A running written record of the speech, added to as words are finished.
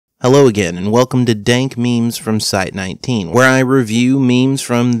Hello again, and welcome to Dank Memes from Site19, where I review memes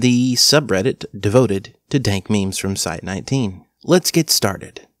from the subreddit devoted to Dank Memes from Site19. Let's get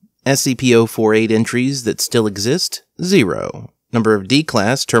started. SCP-048 entries that still exist, 0. Number of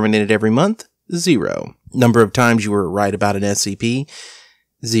D-Class terminated every month, 0. Number of times you were right about an SCP,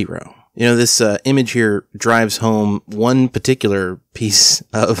 0. You know, this image here drives home one particular piece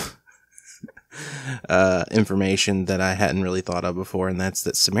of information that I hadn't really thought of before, and that's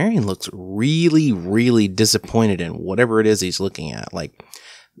that Cimmerian looks really, really disappointed in whatever it is he's looking at. Like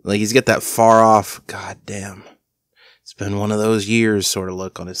he's got that far off, god damn, it's been one of those years sort of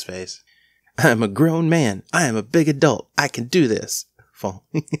look on his face. I'm a grown man. I am a big adult. I can do this.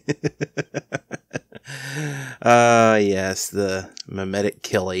 Yes, the memetic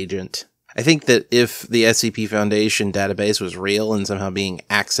kill agent. I think that if the SCP Foundation database was real and somehow being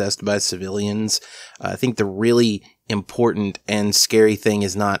accessed by civilians, I think the really important and scary thing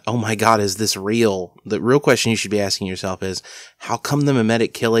is not, oh my god, is this real? The real question you should be asking yourself is, how come the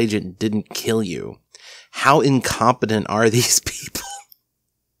memetic kill agent didn't kill you? How incompetent are these people?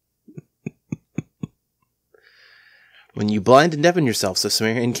 When you blind and deafen yourself so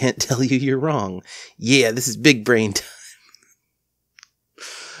Cimmerian can't tell you you're wrong. Yeah, this is big brain time.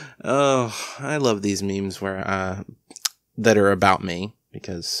 Oh, I love these memes where that are about me,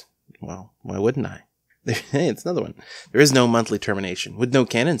 because, well, why wouldn't I? Hey, it's another one. There is no monthly termination. With no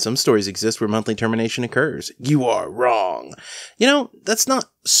canon, some stories exist where monthly termination occurs. You are wrong. You know, that's not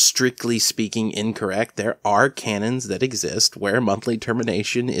strictly speaking incorrect. There are canons that exist where monthly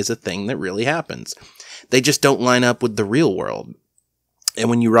termination is a thing that really happens. They just don't line up with the real world. And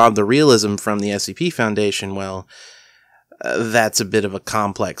when you rob the realism from the SCP Foundation, well, that's a bit of a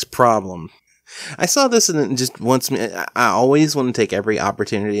complex problem. I saw this and it just wants me, I always want to take every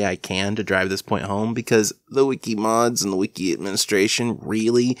opportunity I can to drive this point home, because the wiki mods and the wiki administration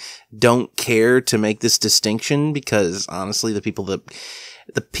really don't care to make this distinction, because honestly, the people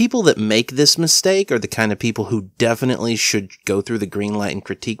that make this mistake are the kind of people who definitely should go through the green light and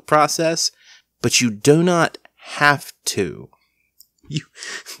critique process, but you do not have to.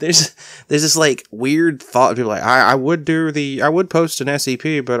 There's this like weird thought. People are like, I would post an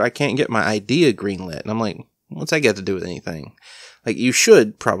SCP, but I can't get my idea greenlit. And I'm like, what's that got to do with anything? Like, you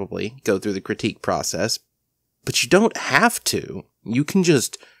should probably go through the critique process, but you don't have to. You can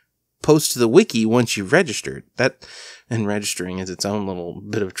just post to the wiki once you've registered. And registering is its own little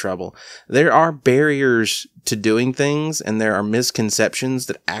bit of trouble. There are barriers to doing things, and there are misconceptions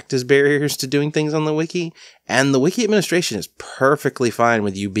that act as barriers to doing things on the wiki, and the wiki administration is perfectly fine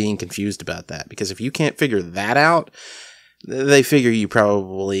with you being confused about that, because if you can't figure that out, they figure you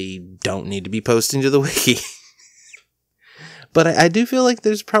probably don't need to be posting to the wiki. But I do feel like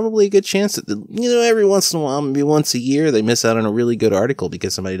there's probably a good chance that, every once in a while, maybe once a year, they miss out on a really good article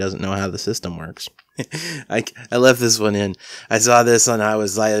because somebody doesn't know how the system works. I left this one in. I saw this and I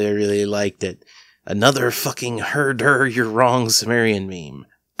really liked it. Another fucking herder, you're wrong Cimmerian meme.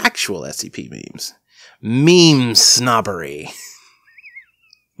 Actual SCP memes. Meme snobbery.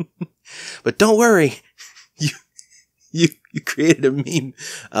 But don't worry. You created a meme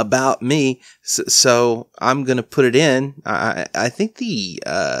about me, so I'm gonna put it in. I think the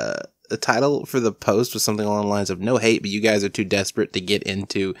title for the post was something along the lines of "No hate, but you guys are too desperate to get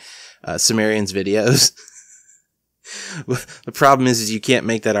into Cimmerian's videos." The problem is you can't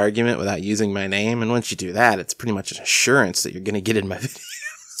make that argument without using my name, and once you do that, it's pretty much an assurance that you're gonna get in my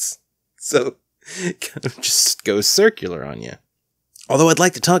videos. So it kind of just goes circular on you. Although I'd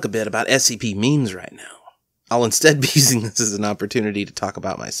like to talk a bit about SCP memes right now, I'll instead be using this as an opportunity to talk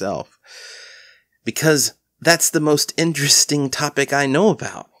about myself, because that's the most interesting topic I know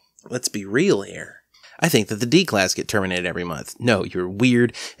about. Let's be real here. I think that the D-Class get terminated every month. No, you're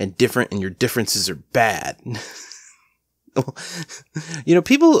weird and different, and your differences are bad.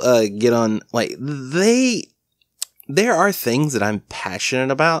 People get on, like, there are things that I'm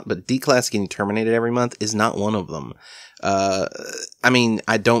passionate about, but D-Class getting terminated every month is not one of them.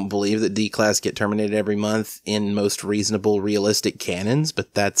 I don't believe that D-Class get terminated every month in most reasonable, realistic canons,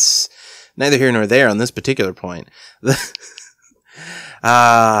 but that's neither here nor there on this particular point.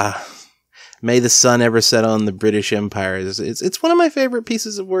 May the sun ever set on the British Empire. It's one of my favorite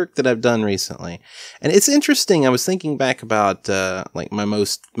pieces of work that I've done recently. And it's interesting. I was thinking back about,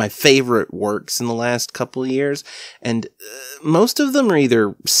 my favorite works in the last couple of years. And most of them are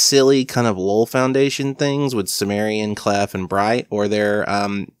either silly kind of LOL Foundation things with Cimmerian, Clef, and Bright, or they're,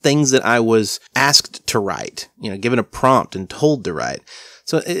 things that I was asked to write, given a prompt and told to write.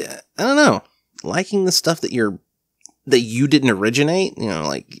 So, I don't know, liking the stuff that you didn't originate,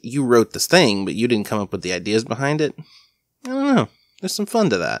 like you wrote this thing, but you didn't come up with the ideas behind it. I don't know. there's some fun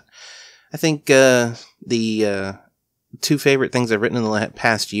to that. I think the two favorite things I've written in the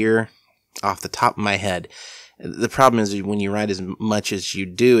past year, off the top of my head. The problem is when you write as much as you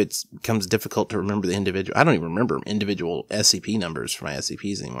do, it becomes difficult to remember the individual. I don't even remember individual SCP numbers for my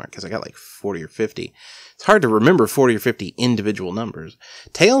SCPs anymore because I got like 40 or 50. It's hard to remember 40 or 50 individual numbers.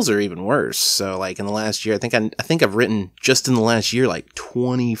 Tales are even worse. So like in the last year, I think I've written just in the last year like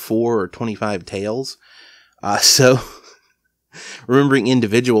 24 or 25 tales. So remembering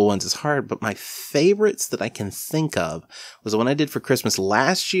individual ones is hard. But my favorites that I can think of was the one I did for Christmas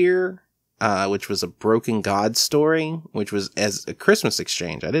last year. Which was a Broken God story, which was as a Christmas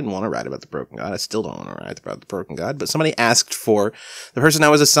exchange. I didn't want to write about the Broken God. I still don't want to write about the Broken God, but somebody asked for, the person I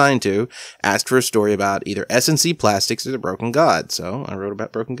was assigned to, asked for a story about either S&C Plastics or the Broken God. So I wrote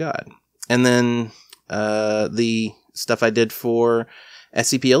about Broken God. And then, the stuff I did for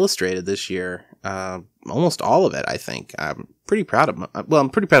SCP Illustrated this year, almost all of it, I think. I'm pretty proud of,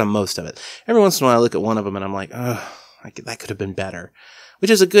 I'm pretty proud of most of it. Every once in a while I look at one of them and I'm like, oh, that could have been better. Which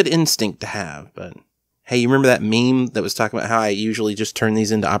is a good instinct to have, but hey, you remember that meme that was talking about how I usually just turn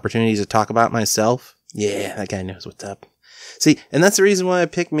these into opportunities to talk about myself? Yeah, that guy knows what's up. See, and that's the reason why I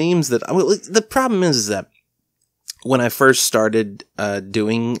pick memes that, well, the problem is that when I first started,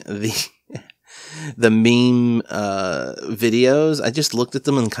 doing the meme, videos, I just looked at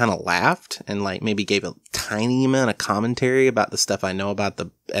them and kind of laughed and like maybe gave a tiny amount of commentary about the stuff I know about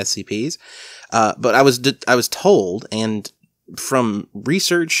the SCPs. But I was told, and from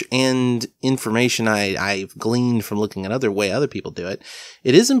research and information I've gleaned from looking at other people do it,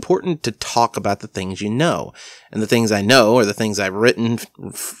 it is important to talk about the things you know. And the things I know are the things I've written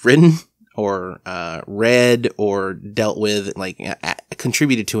or read or dealt with, like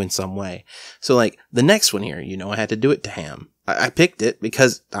contributed to in some way. So like the next one here, I had to do it to Ham. I picked it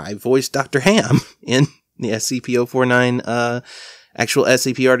because I voiced Dr. Ham in the SCP-049 actual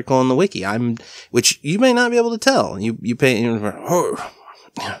SCP article on the wiki. Which you may not be able to tell. You pay, oh,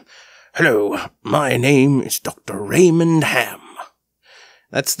 hello, my name is Dr. Raymond Ham.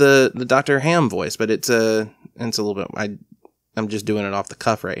 That's the Dr. Ham voice, but it's a little bit, I'm just doing it off the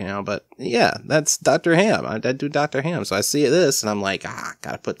cuff right now, but yeah, that's Dr. Ham. I do Dr. Ham. So I see this and I'm like,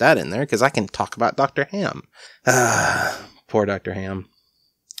 gotta put that in there because I can talk about Dr. Ham. Poor Dr. Ham.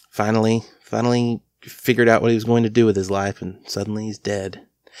 Finally figured out what he was going to do with his life, and suddenly he's dead.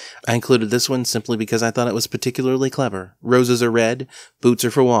 I included this one simply because I thought it was particularly clever. Roses are red, boots are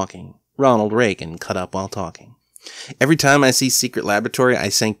for walking. Ronald Reagan cut up while talking. Every time I see Secret Laboratory, I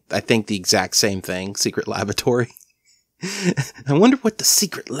think the exact same thing. Secret Laboratory. I wonder what the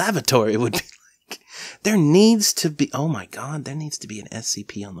Secret Laboratory would be like. There needs to be, oh my god, there needs to be an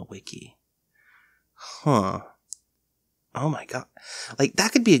SCP on the wiki. Huh. Oh my god. Like,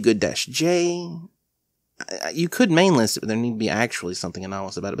 that could be a good -J. You could main list it, but there need to be actually something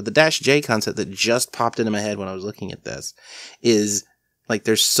anomalous about it. But the -J concept that just popped into my head when I was looking at this is, like,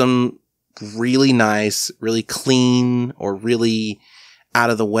 there's some really nice, really clean, or really out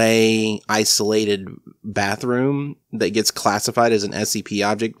of the way, isolated bathroom that gets classified as an SCP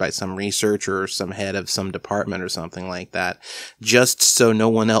object by some researcher or some head of some department or something like that, just so no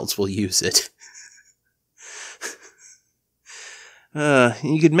one else will use it.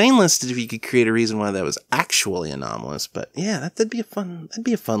 You could main list it if you could create a reason why that was actually anomalous, but yeah, that'd be a fun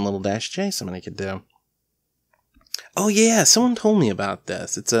little -J somebody could do. Oh yeah, someone told me about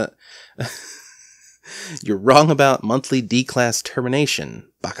this. It's you're wrong about monthly D-class termination,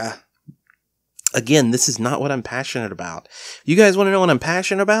 baka. Again, this is not what I'm passionate about. You guys want to know what I'm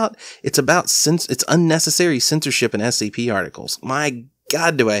passionate about? It's about it's unnecessary censorship in SCP articles. My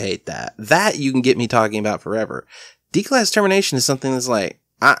god, do I hate that. That you can get me talking about forever. D-class termination is something that's like,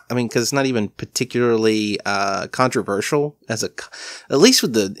 I mean, because it's not even particularly controversial at least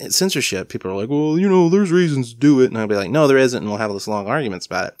with the censorship. People are like, well, there's reasons to do it. And I'll be like, no, there isn't. And we'll have this long arguments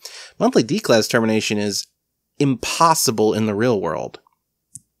about it. Monthly D-class termination is impossible in the real world.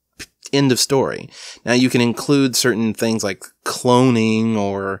 End of story. Now you can include certain things like cloning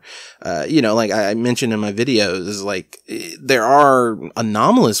or, like I mentioned in my videos, is like there are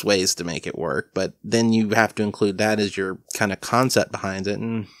anomalous ways to make it work, but then you have to include that as your kind of concept behind it.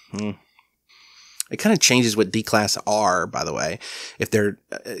 And it kind of changes what D-class are, by the way, if they're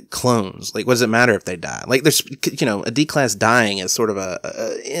clones. Like, what does it matter if they die? Like, there's, a D-class dying is sort of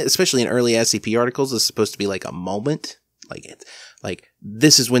especially in early SCP articles, is supposed to be like a moment. Like,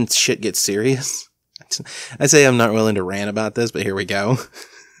 this is when shit gets serious. I say I'm not willing to rant about this, but here we go.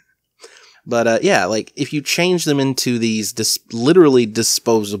 But, yeah, like, if you change them into these literally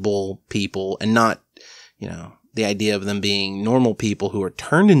disposable people and not, the idea of them being normal people who are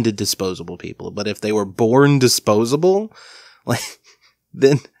turned into disposable people, but if they were born disposable, like,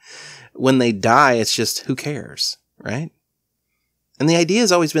 then when they die, it's just, who cares, right? And the idea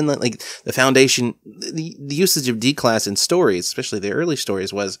has always been that, like, the Foundation, the usage of D-class in stories, especially the early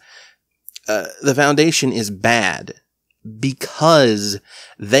stories, was the Foundation is bad because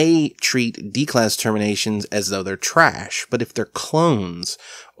they treat D-class terminations as though they're trash. But if they're clones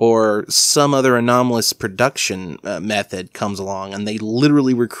or some other anomalous production method comes along and they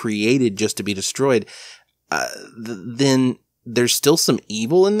literally were created just to be destroyed, then there's still some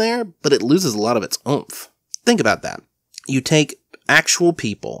evil in there, but it loses a lot of its oomph. Think about that. You take actual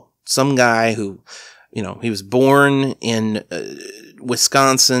people, some guy who, he was born in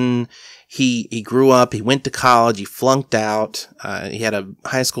Wisconsin. He grew up, he went to college, he flunked out, he had a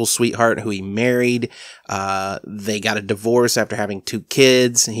high school sweetheart who he married, they got a divorce after having 2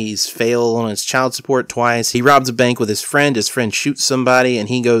 kids, he's failed on his child support twice, he robs a bank with his friend shoots somebody, and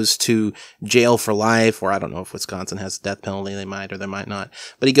he goes to jail for life, or I don't know if Wisconsin has a death penalty, they might or they might not,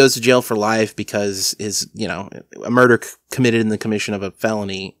 but he goes to jail for life because his, a murder committed in the commission of a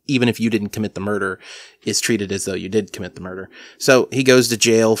felony, even if you didn't commit the murder, is treated as though you did commit the murder. So he goes to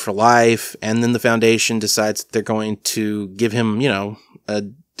jail for life, and then the Foundation decides that they're going to give him,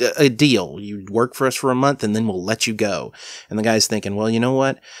 a deal. You work for us for a month, and then we'll let you go. And the guy's thinking, well, you know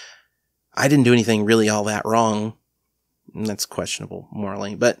what? I didn't do anything really all that wrong. And that's questionable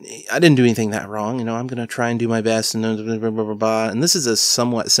morally, but I didn't do anything that wrong. I'm going to try and do my best, and blah, blah, blah, blah, blah. And this is a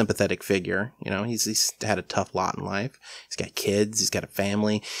somewhat sympathetic figure. He's had a tough lot in life. He's got kids. He's got a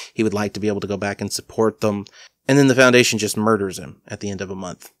family. He would like to be able to go back and support them. And then the Foundation just murders him at the end of a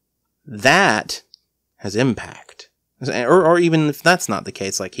month. That has impact. Or even if that's not the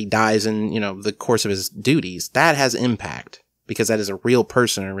case, like he dies in, the course of his duties, that has impact because that is a real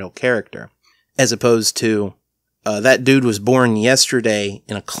person and a real character, as opposed to that dude was born yesterday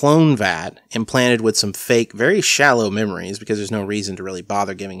in a clone vat, implanted with some fake, very shallow memories because there's no reason to really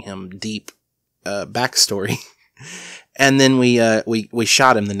bother giving him deep backstory. And then we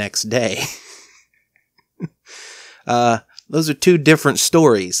shot him the next day. Those are 2 different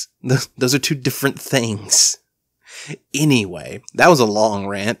stories. Those are 2 different things. Anyway, that was a long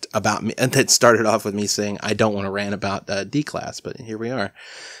rant about me, and that started off with me saying I don't want to rant about D-class, but here we are.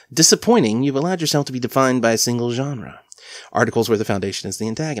 Disappointing, you've allowed yourself to be defined by a single genre. Articles where the Foundation is the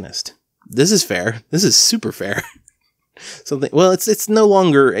antagonist. This is fair. This is super fair. It's no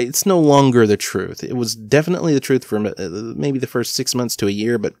longer the truth. It was definitely the truth for maybe the first 6 months to a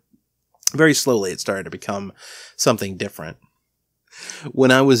year, but very slowly it started to become something different.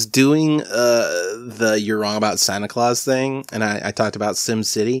 When I was doing the You're Wrong About Santa Claus thing, and I talked about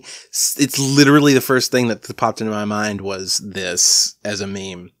SimCity, it's literally the first thing that popped into my mind was this as a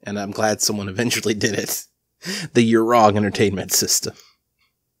meme, and I'm glad someone eventually did it. The You're Wrong entertainment system.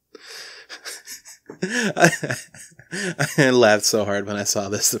 I laughed so hard when I saw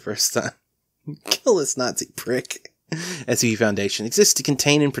this the first time. Kill this Nazi prick. SCP Foundation exists to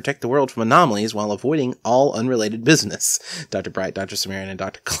contain and protect the world from anomalies while avoiding all unrelated business. Dr. Bright, Dr. Cimmerian, and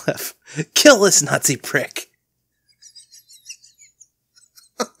Dr. Clef. Kill this Nazi prick!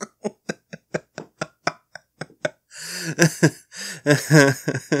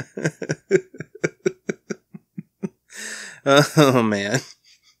 Oh, man.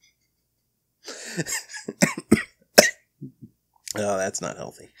 Oh, that's not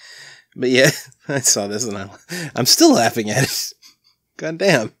healthy. But yeah, I saw this and I'm still laughing at it. God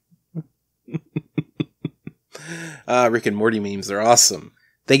damn. Rick and Morty memes are awesome.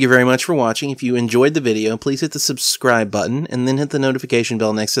 Thank you very much for watching. If you enjoyed the video, please hit the subscribe button and then hit the notification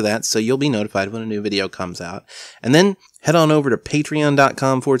bell next to that so you'll be notified when a new video comes out. And then head on over to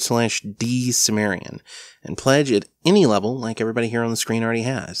patreon.com/DCimmerian and pledge at any level like everybody here on the screen already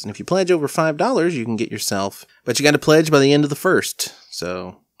has. And if you pledge over $5, you can get yourself, but you got to pledge by the end of the 1st.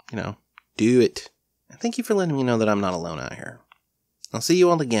 So, do it. And thank you for letting me know that I'm not alone out here. I'll see you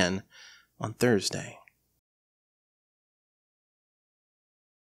all again on Thursday.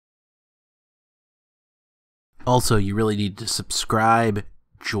 Also, you really need to subscribe,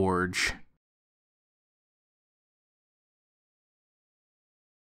 George.